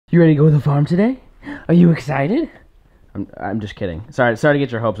You ready to go to the farm today? Are you excited? I'm just kidding. Sorry to get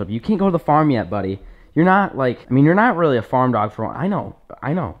your hopes up. You can't go to the farm yet, buddy. You're not like, I mean, you're not really a farm dog for one. I know.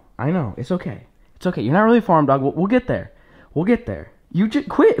 It's okay. It's okay. You're not really a farm dog. We'll get there. We'll get there. You just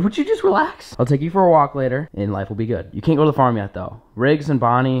quit. Would you just relax? I'll take you for a walk later, and life will be good. You can't go to the farm yet, though. Riggs and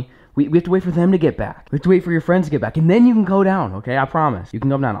Bonnie, we have to wait for them to get back. We have to wait for your friends to get back, and then you can go down, okay? I promise. You can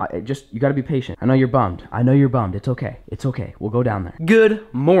go down. You got to be patient. I know you're bummed. It's okay. It's okay. We'll go down there. Good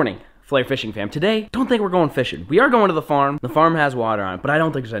morning, Flair Fishing Fam. Today, don't think we're going fishing. We are going to the farm. The farm has water on it, but I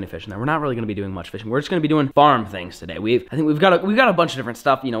don't think there's any fish in there. We're not really going to be doing much fishing. We're just going to be doing farm things today. I think we've got a bunch of different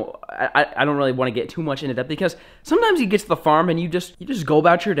stuff. You know, I don't really want to get too much into that because sometimes you get to the farm and you just go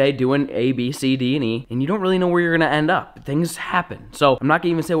about your day doing A, B, C, D, and E, and you don't really know where you're going to end up. Things happen. So I'm not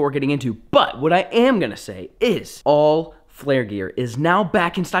going to even say what we're getting into, but what I am going to say is all Flair gear is now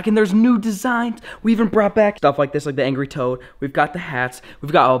back in stock, and there's new designs. We even brought back stuff like this, like the Angry Toad. We've got the hats.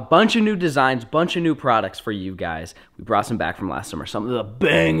 We've got a bunch of new designs, bunch of new products for you guys. We brought some back from last summer, some of the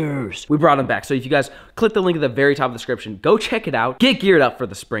bangers. We brought them back. So if you guys click the link at the very top of the description, go check it out. Get geared up for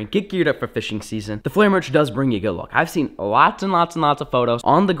the spring. Get geared up for fishing season. The Flair merch does bring you good luck. I've seen lots and lots and lots of photos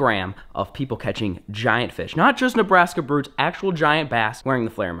on the gram of people catching giant fish, not just Nebraska broods, actual giant bass wearing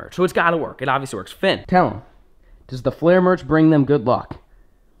the Flair merch. So it's got to work. It obviously works. Finn, tell them. Does the Flair merch bring them good luck?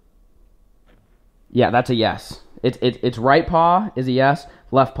 Yeah, that's a yes. It's right paw is a yes,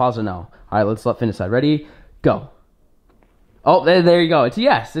 left paw's a no. All right, let's let Finn decide. Ready? Go. Oh, there you go. It's a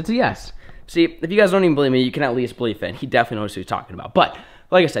yes. It's a yes. See, if you guys don't even believe me, you can at least believe Finn. He definitely knows who he's talking about. But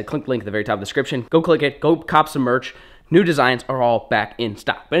like I said, click the link at the very top of the description. Go click it. Go cop some merch. New designs are all back in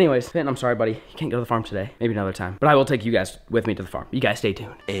stock. But anyways, Finn, I'm sorry, buddy. You can't go to the farm today. Maybe another time. But I will take you guys with me to the farm. You guys stay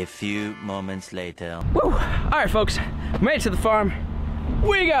tuned. A few moments later. Woo! All right, folks. Made it to the farm.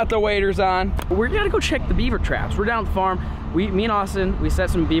 We got the waders on. We're gonna go check the beaver traps. We're down at the farm. Me and Austin, we set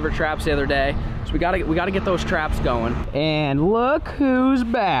some beaver traps the other day. So we gotta get those traps going. And look who's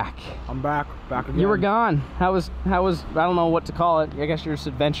back. I'm back again. You were gone. How was I don't know what to call it. I guess you're just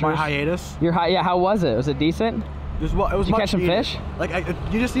adventurous. My hiatus. Yeah, how was it? Was it decent? It was Did you catch some fish? Like,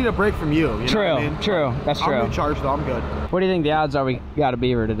 you just need a break from you. You true, know what I mean? true. That's true. I'm in charge though, I'm good. What do you think the odds are we got a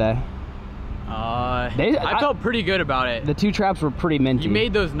beaver today? I felt pretty good about it. The two traps were pretty minty. You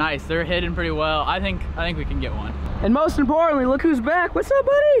made those nice. They're hidden pretty well. I think we can get one. And most importantly, look who's back. What's up,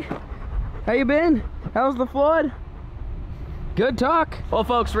 buddy? How you been? How's the flood? Good talk. Well,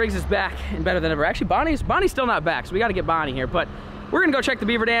 folks, Riggs is back and better than ever. Actually, Bonnie's still not back, so we got to get Bonnie here. But we're gonna go check the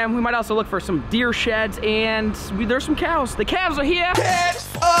beaver dam. We might also look for some deer sheds, and there's some cows. The calves are here. Calves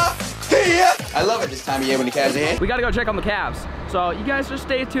are here. I love it this time of year when the calves are here. We gotta go check on the calves. So you guys just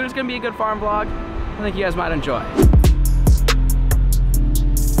stay tuned. It's gonna be a good farm vlog. I think you guys might enjoy.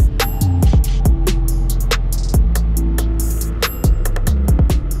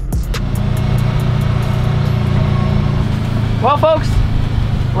 Well, folks,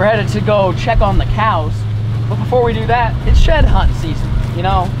 we're headed to go check on the cows. But before we do that, it's shed hunt season. You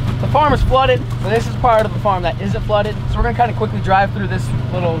know, the farm is flooded, but this is part of the farm that isn't flooded. So we're gonna kind of quickly drive through this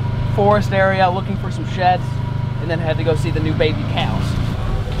little forest area looking for some sheds, and then head to go see the new baby cows.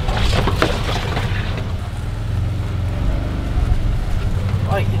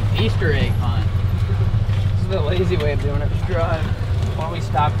 Like an Easter egg hunt. This is the lazy way of doing it. Just drive. Why don't we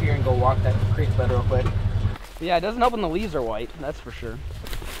stop here and go walk that creek bed real quick? Yeah, it doesn't help when the leaves are white, that's for sure.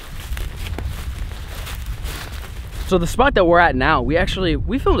 So the spot that we're at now, we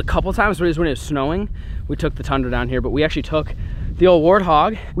filmed a couple times when it was snowing. We took the Tundra down here, but we actually took the old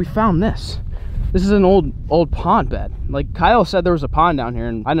Warthog. We found this. This is an old pond bed. Like Kyle said, there was a pond down here,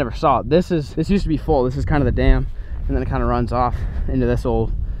 and I never saw it. This used to be full. This is kind of the dam, and then it kind of runs off into this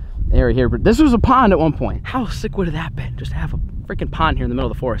old area here. But this was a pond at one point. How sick would have that been? Just to have a freaking pond here in the middle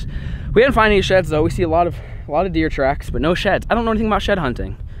of the forest. We didn't find any sheds though. We see a lot of deer tracks, but no sheds. I don't know anything about shed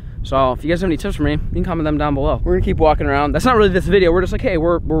hunting. So if you guys have any tips for me, you can comment them down below. We're gonna keep walking around. That's not really this video. We're just like, hey,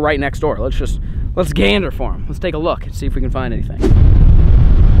 we're right next door. Let's gander for them. Let's take a look and see if we can find anything.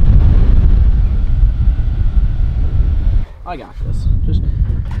 I got this. Just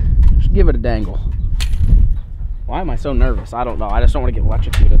give it a dangle. Why am I so nervous? I don't know. I just don't want to get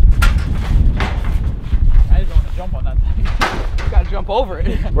electrocuted. I just don't want to jump on that thing. You gotta jump over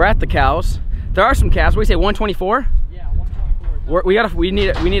it. We're at the cows. There are some calves. What do you say, 124? We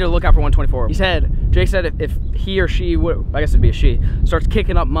need to look out for 124. Jake said if he or she would, I guess it'd be a she, starts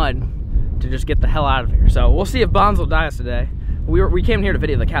kicking up mud to just get the hell out of here. So we'll see if Bonds will die us today. We came here to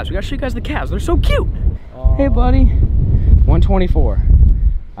video the calves. We gotta show you guys the calves. They're so cute. Hey buddy, 124.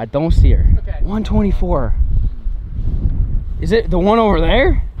 I don't see her. Okay. 124. Is it the one over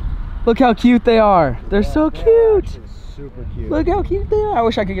there? Look how cute they are. They're so cute. super cute. Look how cute they are. I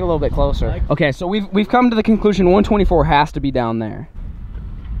wish I could get a little bit closer. Okay, so we've come to the conclusion 124 has to be down there.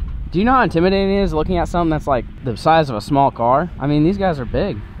 Do you know how intimidating it is looking at something that's like the size of a small car? I mean, these guys are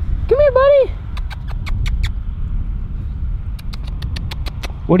big. Come here, buddy.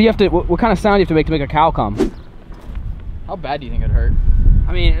 What do you have to, what kind of sound do you have to make a cow come? How bad do you think it hurt?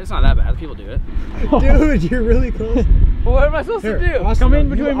 I mean, it's not that bad. People do it. Dude, you're really close. Well, what am I supposed to do? Austin, Come in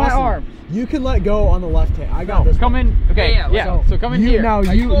you- between my Austin, arms. You can let go on the left hand. I got this. Come in. Okay, Yeah, so come in You here. now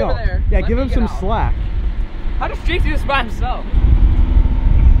Now you go no. over there. Yeah, Let give me him get some out. slack. How does Jake do this by himself?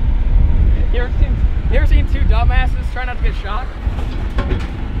 You ever seen two dumbasses try not to get shocked?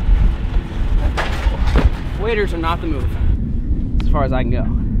 Waders are not the move. As far as I can go.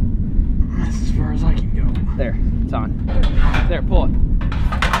 That's as far as I can go. There, it's on. There, pull it.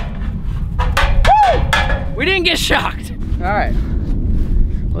 Woo! We didn't get shocked. All right,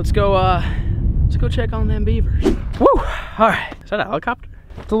 let's go check on them beavers. Woo! All right, is that a helicopter?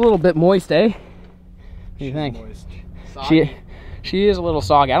 It's a little bit moist, eh? What do you think? Moist. She is a little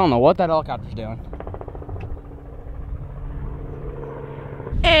soggy. I don't know what that helicopter's doing.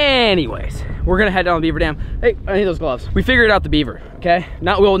 Anyways, we're gonna head down the beaver dam. Hey, I need those gloves. We figured out the beaver, okay?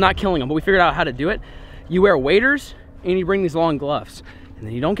 Not killing them, but we figured out how to do it. You wear waders and you bring these long gloves. And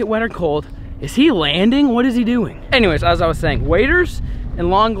then you don't get wet or cold. Is he landing? What is he doing? Anyways, as I was saying, waders and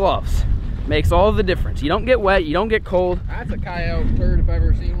long gloves makes all the difference. You don't get wet, you don't get cold. That's a coyote turd if I've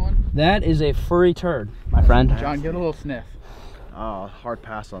ever seen one. That is a furry turd, my friend. John, get a little sniff. Oh, hard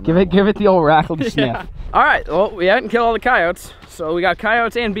pass on Give that. it the old rackle sniff. All right, well, we haven't killed all the coyotes, so we got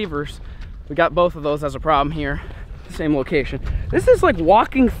coyotes and beavers. We got both of those as a problem here, same location. This is like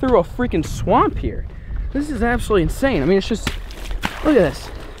walking through a freaking swamp here. This is absolutely insane. I mean, it's just, look at this.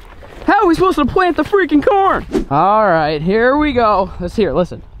 How are we supposed to plant the freaking corn? All right, here we go. Let's hear it,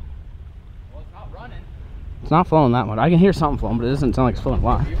 listen. Well, it's not running. It's not flowing that much. I can hear something flowing, but it doesn't sound like it's flowing.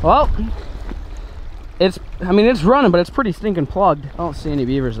 Why? Well, I mean, it's running, but it's pretty stinking plugged. I don't see any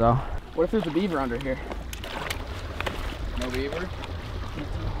beavers though. What if there's a beaver under here? No beaver?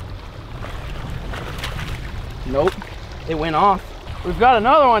 Nope, it went off. We've got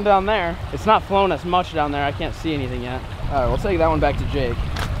another one down there. It's not flowing as much down there. I can't see anything yet. All right, we'll take that one back to Jake.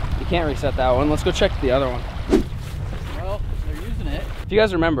 You can't reset that one. Let's go check the other one. Well, they're using it. If you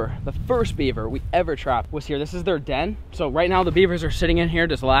guys remember, the first beaver we ever trapped was here. This is their den. So right now the beavers are sitting in here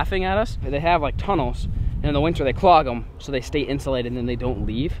just laughing at us. They have like tunnels, and in the winter they clog them so they stay insulated and then they don't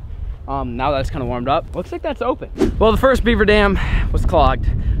leave. Now that it's kind of warmed up, looks like that's open. Well, the first beaver dam was clogged.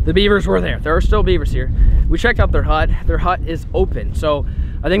 The beavers were there. There are still beavers here. We checked out their hut. Their hut is open. So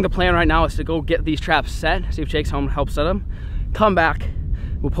I think the plan right now is to go get these traps set, see if Jake's home and help set them. Come back,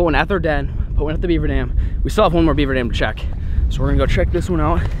 we'll put one at their den, put one at the beaver dam. We still have one more beaver dam to check. So we're gonna go check this one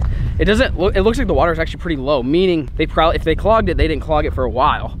out. It looks like the water is actually pretty low, meaning they probably, if they clogged it, they didn't clog it for a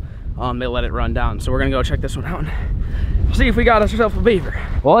while. They let it run down. So we're gonna go check this one out. See if we got ourselves a beaver.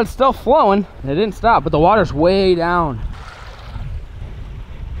 Well, it's still flowing. It didn't stop, but the water's way down.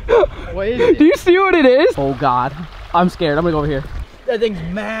 What is it? Do you see what it is? Oh God, I'm scared. I'm gonna go over here. That thing's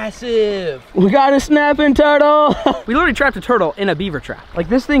massive. We got a snapping turtle. We literally trapped a turtle in a beaver trap. Like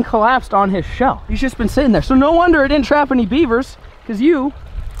this thing collapsed on his shell. He's just been sitting there. So no wonder it didn't trap any beavers, because you,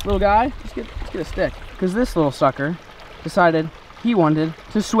 little guy, let's get a stick. Because this little sucker decided he wanted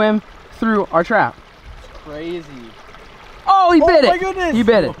to swim through our trap. It's crazy. Oh, he bit it. my goodness. He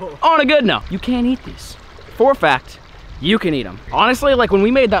bit it. On a good note, you can't eat these. For a fact, you can eat them. Honestly, like when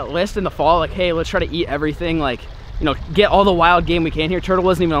we made that list in the fall, like, hey, let's try to eat everything, like, you know, get all the wild game we can here. Turtle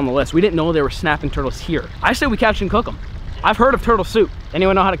wasn't even on the list. We didn't know there were snapping turtles here. I say we catch and cook them. I've heard of turtle soup.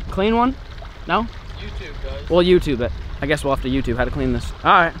 Anyone know how to clean one? No? YouTube does. Well, YouTube it. I guess we'll have to YouTube how to clean this.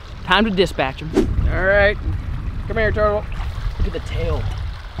 All right, time to dispatch them. All right, come here, turtle. Look at the tail.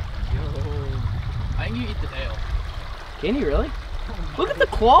 I think you eat the tail. Can he really? Look at the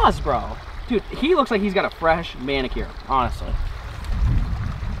claws, bro. Dude, he looks like he's got a fresh manicure, honestly.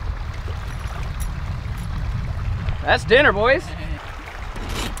 That's dinner, boys.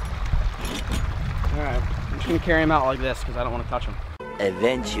 All right, I'm just gonna carry him out like this because I don't want to touch him.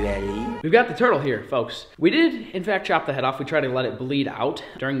 Eventually. We've got the turtle here, folks. We did, in fact, chop the head off. We tried to let it bleed out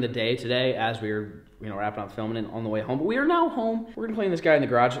during the day today as we were, you know, wrapping up filming it on the way home. But we are now home. We're gonna clean this guy in the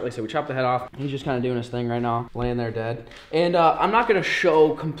garage. Like I said, we chopped the head off. He's just kind of doing his thing right now, laying there dead. And I'm not gonna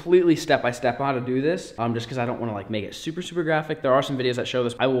show completely step-by-step how to do this, just because I don't wanna like make it super, super graphic. There are some videos that show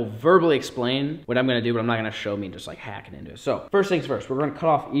this. I will verbally explain what I'm gonna do, but I'm not gonna show me just like hacking into it. So first things first, we're gonna cut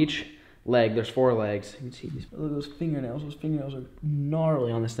off each leg. There's 4 legs. You can see these, look at those fingernails. Those fingernails are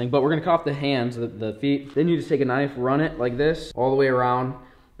gnarly on this thing. But we're gonna cut off the hands, the feet. Then you just take a knife, run it like this all the way around.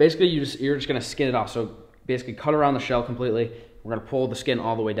 Basically, you're just gonna skin it off. So basically cut around the shell completely. We're gonna pull the skin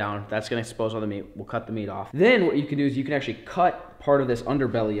all the way down. That's gonna expose all the meat. We'll cut the meat off. Then what you can do is you can actually cut part of this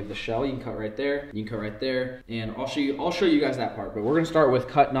underbelly of the shell. You can cut right there, you can cut right there, and I'll show you guys that part. But we're gonna start with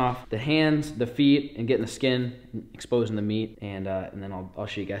cutting off the hands, the feet, and getting the skin, exposing the meat, and then I'll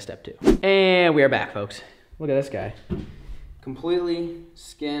show you guys step 2. And we are back, folks. Look at this guy. Completely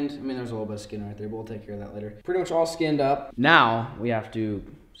skinned. I mean, there's a little bit of skin right there, but we'll take care of that later. Pretty much all skinned up. Now we have to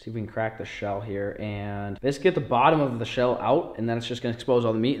see if we can crack the shell here and basically get the bottom of the shell out, and then it's just gonna expose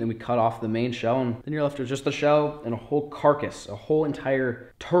all the meat, and then we cut off the main shell, and then you're left with just the shell and a whole carcass, a whole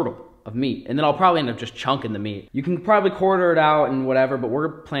entire turtle of meat. And then I'll probably end up just chunking the meat. You can probably quarter it out and whatever, but we're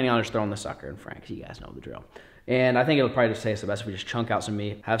planning on just throwing the sucker in Frank's. You guys know the drill. And I think it'll probably just taste the best if we just chunk out some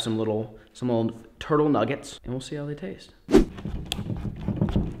meat, have some little turtle nuggets, and we'll see how they taste. There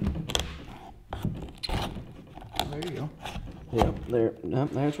you go.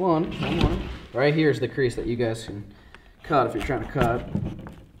 Yep, there's one. Right here is the crease that you guys can cut if you're trying to cut.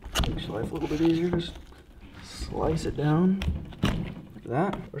 Makes your life a little bit easier. Just slice it down like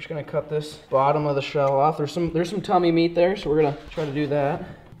that. We're just gonna cut this bottom of the shell off. There's some tummy meat there, so we're gonna try to do that.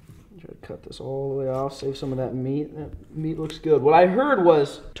 Try to cut this all the way off, save some of that meat. That meat looks good. What I heard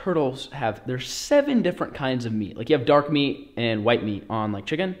was turtles there's 7 different kinds of meat. Like you have dark meat and white meat on like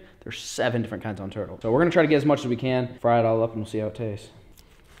chicken. There's 7 different kinds on turtle. So we're gonna try to get as much as we can, fry it all up, and we'll see how it tastes.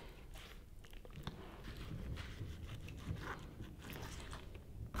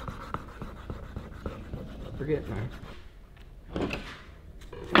 Forget, man.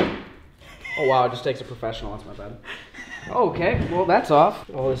 Oh wow, it just takes a professional, that's my bad. Okay, well that's off.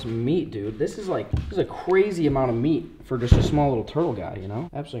 All this meat, dude. This is a crazy amount of meat for just a small little turtle guy, you know?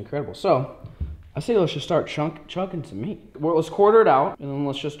 Absolutely incredible. So, I say let's just start chunking some meat. Well, let's quarter it out, and then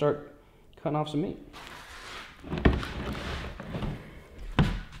let's just start cutting off some meat.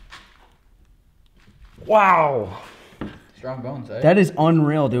 Wow. Strong bones, eh? That is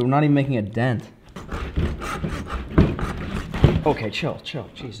unreal, dude. We're not even making a dent. Okay, chill,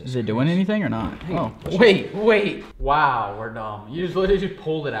 Jesus. Is it doing anything or not? Oh, wait. Wow, we're dumb. You just literally just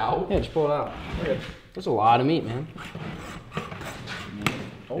pulled it out? Yeah, just pull it out. There's a lot of meat, man.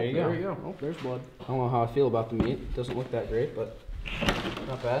 Oh, there you go. Oh, there's blood. I don't know how I feel about the meat. It doesn't look that great, but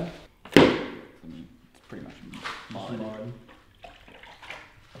not bad. It's pretty much mud.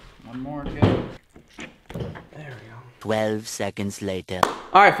 One more to go. There we go. 12 seconds later.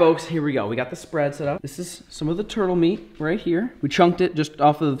 All right, folks, here we go. We got the spread set up. This is some of the turtle meat right here. We chunked it just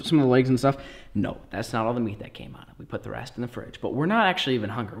off of some of the legs and stuff. No, that's not all the meat that came out. We put the rest in the fridge, but we're not actually even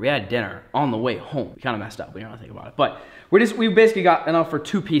hungry. We had dinner on the way home. We kind of messed up. We don't think about it, but we basically got enough for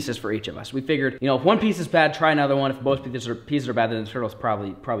 2 pieces for each of us. We figured, you know, if one piece is bad, try another one. If both pieces are bad, then the turtle's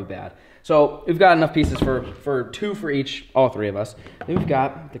probably bad. So we've got enough pieces for 2 for each, all 3 of us. Then we've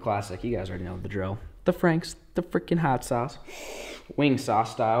got the classic. You guys already know the drill. The Frank's, the freaking hot sauce, wing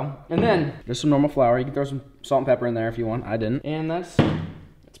sauce style. And then there's some normal flour. You can throw some salt and pepper in there if you want. I didn't. And that's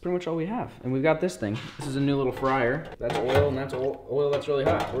pretty much all we have. And we've got this thing. This is a new little fryer. That's oil, and that's oil that's really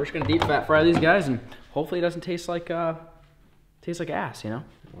hot. We're just gonna deep fat fry these guys, and hopefully it doesn't taste like ass, you know?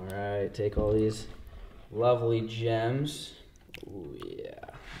 All right, take all these lovely gems. Ooh, yeah.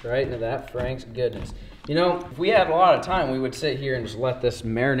 Right into that Frank's goodness. You know, if we had a lot of time, we would sit here and just let this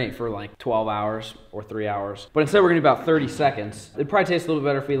marinate for like 12 hours or 3 hours. But instead, we're gonna do about 30 seconds. It'd probably taste a little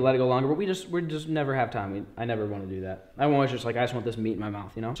better if we let it go longer, but we just never have time. I never want to do that. I'm always just like, I just want this meat in my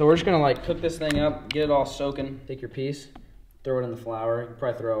mouth, you know? So we're just gonna like cook this thing up, get it all soaking, take your piece, throw it in the flour. You can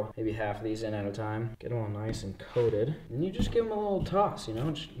probably throw maybe half of these in at a time. Get them all nice and coated. And you just give them a little toss, you know?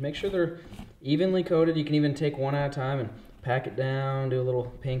 Just make sure they're evenly coated. You can even take one at a time and pack it down, do a little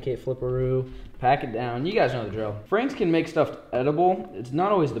pancake flipperoo, pack it down. You guys know the drill. Frank's can make stuff edible. It's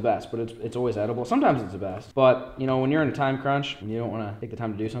not always the best, but it's always edible. Sometimes it's the best. But, you know, when you're in a time crunch and you don't want to take the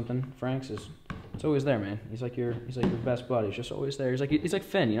time to do something, Frank's it's always there, man. He's like your best buddy. He's just always there. He's like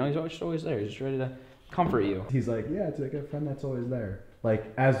Finn, you know? He's always there. He's just ready to comfort you. He's like, yeah, it's like a friend that's always there.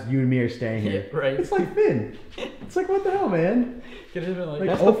 Like, as you and me are staying here. Yeah, right. It's like Finn. It's like, what the hell, man?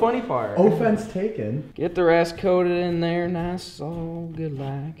 That's the funny part. Offense taken. Get the rest coated in there, nice, all good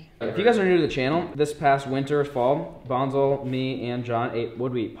like. If you guys are new to the channel, this past winter, fall, Bonzo, me, and John ate,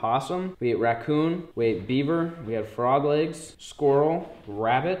 what'd we eat? Possum, we ate raccoon, we ate beaver, we had frog legs, squirrel,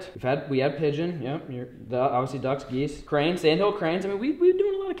 rabbit, we had pigeon, yep, obviously ducks, geese, cranes, sandhill cranes. I mean, we've been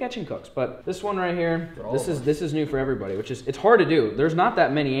doing a lot of catching cooks, but this one right here, this is new for everybody, which is, it's hard to do. There's not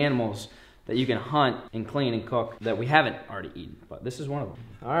that many animals that you can hunt and clean and cook that we haven't already eaten, but this is one of them.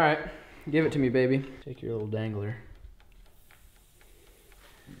 All right, give it to me, baby. Take your little dangler.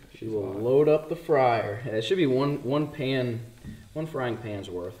 She will load up the fryer. It should be one frying pan's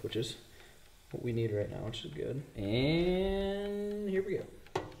worth, which is what we need right now, which is good. And here we go.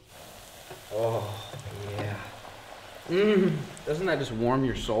 Oh, yeah. Doesn't that just warm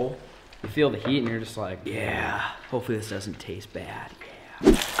your soul? You feel the heat and you're just like, yeah, hopefully this doesn't taste bad.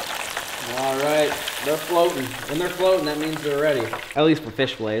 Yeah. All right, they're floating. When they're floating, that means they're ready. At least for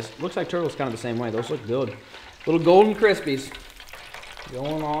fish fillets. Looks like turtle's kind of the same way. Those look good. Little golden crispies.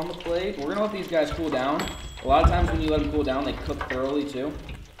 Going on the plate. We're gonna let these guys cool down. A lot of times when you let them cool down, they cook thoroughly too.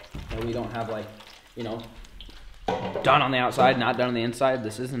 And we don't have like, you know, done on the outside, not done on the inside.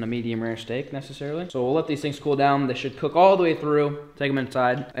 This isn't a medium rare steak necessarily. So we'll let these things cool down. They should cook all the way through. Take them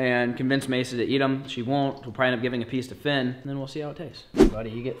inside and convince Macy to eat them. She won't. We'll probably end up giving a piece to Finn, and then we'll see how it tastes. Buddy,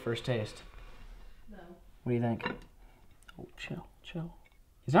 you get first taste. No. What do you think? Oh, chill, chill.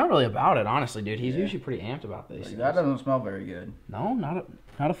 He's not really about it, honestly, dude. He's usually pretty amped about this. Like, that doesn't smell very good. No, not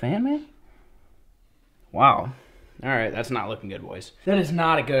a fan, man. Wow. All right, that's not looking good, boys. That is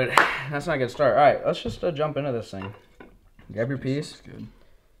not a good. That's not a good start. All right, let's just jump into this thing. Grab your piece. That's good.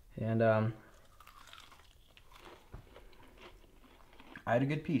 And I had a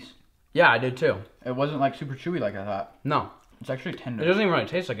good piece. yeah, I did too. It wasn't like super chewy like I thought. No, It's actually tender. it doesn't even really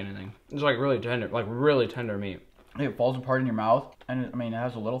taste like anything. It's like really tender meat. It falls apart in your mouth, and I mean, it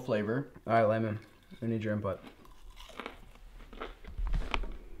has a little flavor. All right, Layman, we need your input.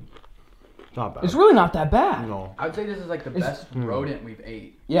 Not bad. It's really not that bad. No. I would say this is like the best rodent we've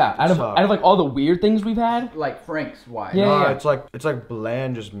ate. Yeah, out of like all the weird things we've had. Like Frank's wise. Yeah, No, yeah. it's like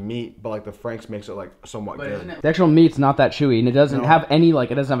bland, just meat, but like the Frank's makes it like somewhat But good. isn't it The actual meat's not that chewy, and it doesn't No. have any like.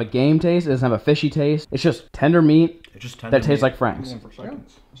 It doesn't have a game taste. It doesn't have a fishy taste. It's just tender meat It's just tender that tastes meat. like Frank's. for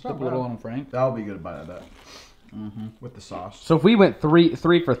seconds? It's Slip a little on Frank. That'll be good about that. With the sauce. So if we went three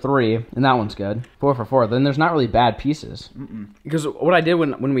for three, and that one's good, 4 for 4, then there's not really bad pieces. Because what I did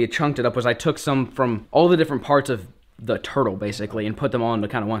when we chunked it up was I took some from all the different parts of the turtle basically and put them all into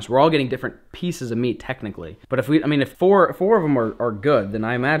kind of one. So we're all getting different pieces of meat technically. But if four of them are good, then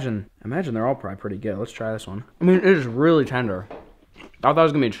I imagine they're all probably pretty good. Let's try this one. I mean, it is really tender. I thought it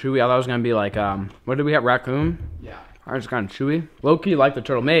was gonna be chewy. I thought it was gonna be like what did we have? Raccoon. Yeah. Alright, it's kind of chewy. Low key like the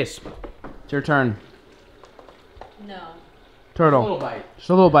turtle. Mace, it's your turn. No. Turtle. A little bite.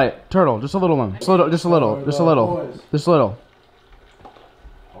 Just a little bite. Turtle. Just a little one. Just a little. Just a little. Just a little. Just a little.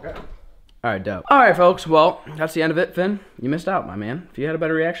 Okay. Alright, dope. Alright, folks. Well, that's the end of it, Finn. You missed out, my man. If you had a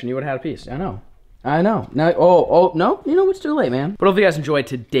better reaction, you would have had a piece. I know. I know. Now, no. You know, it's too late, man. But hopefully you guys enjoyed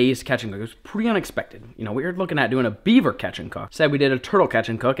today's catch and cook. It was pretty unexpected. You know, we were looking at doing a beaver catch and cook. Said we did a turtle catch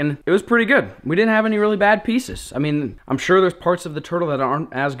and cook, and it was pretty good. We didn't have any really bad pieces. I mean, I'm sure there's parts of the turtle that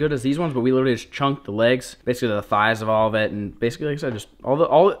aren't as good as these ones, but we literally just chunked the legs, basically the thighs of all of it, and basically, like I said, just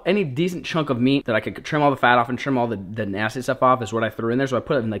any decent chunk of meat that I could trim all the fat off and trim all the nasty stuff off is what I threw in there. So I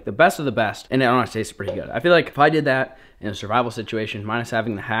put it in like the best of the best, and it honestly tasted pretty good. I feel like if I did that in a survival situation, minus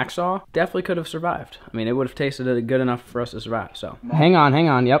having the hacksaw, definitely could have survived. I mean, it would have tasted good enough for us to survive, so. Hang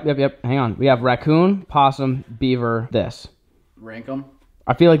on. Yep. Hang on. We have raccoon, possum, beaver, this. Rank them.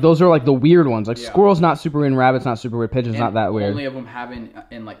 I feel like those are like the weird ones. Like squirrel's not super weird, rabbit's not super weird, pigeon's not that weird. Only of them have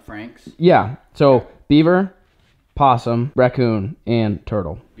in like Frank's. Yeah, so beaver, possum, raccoon, and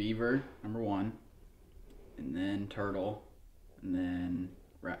turtle. Beaver, number 1. And then turtle. And then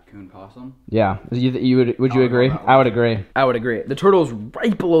raccoon, possum. Yeah, would you agree? I would agree. I would agree. The turtle is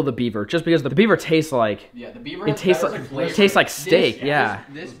right below the beaver, just because the beaver tastes like. Yeah, the beaver. It tastes like steak.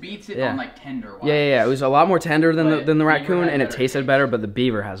 This beats it Yeah. on like tender. Yeah. It was a lot more tender than the Beaver raccoon, had and it better tasted taste. better. But the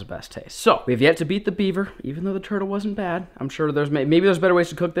beaver has the best taste. So we have yet to beat the beaver, even though the turtle wasn't bad. I'm sure maybe there's better ways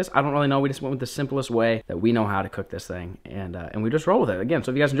to cook this. I don't really know. We just went with the simplest way that we know how to cook this thing, and we just roll with it again. So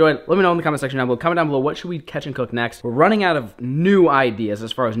if you guys enjoyed, let me know in the comment section down below. Comment down below what should we catch and cook next. We're running out of new ideas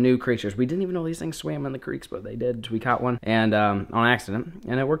as far as new creatures. We didn't even know these things swam in the creeks, but they did. We caught one and on accident,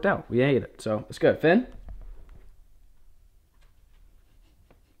 and it worked out. We ate it, so it's good. Finn?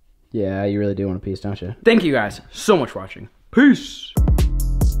 Yeah, you really do want a piece, don't you? Thank you guys so much for watching. Peace!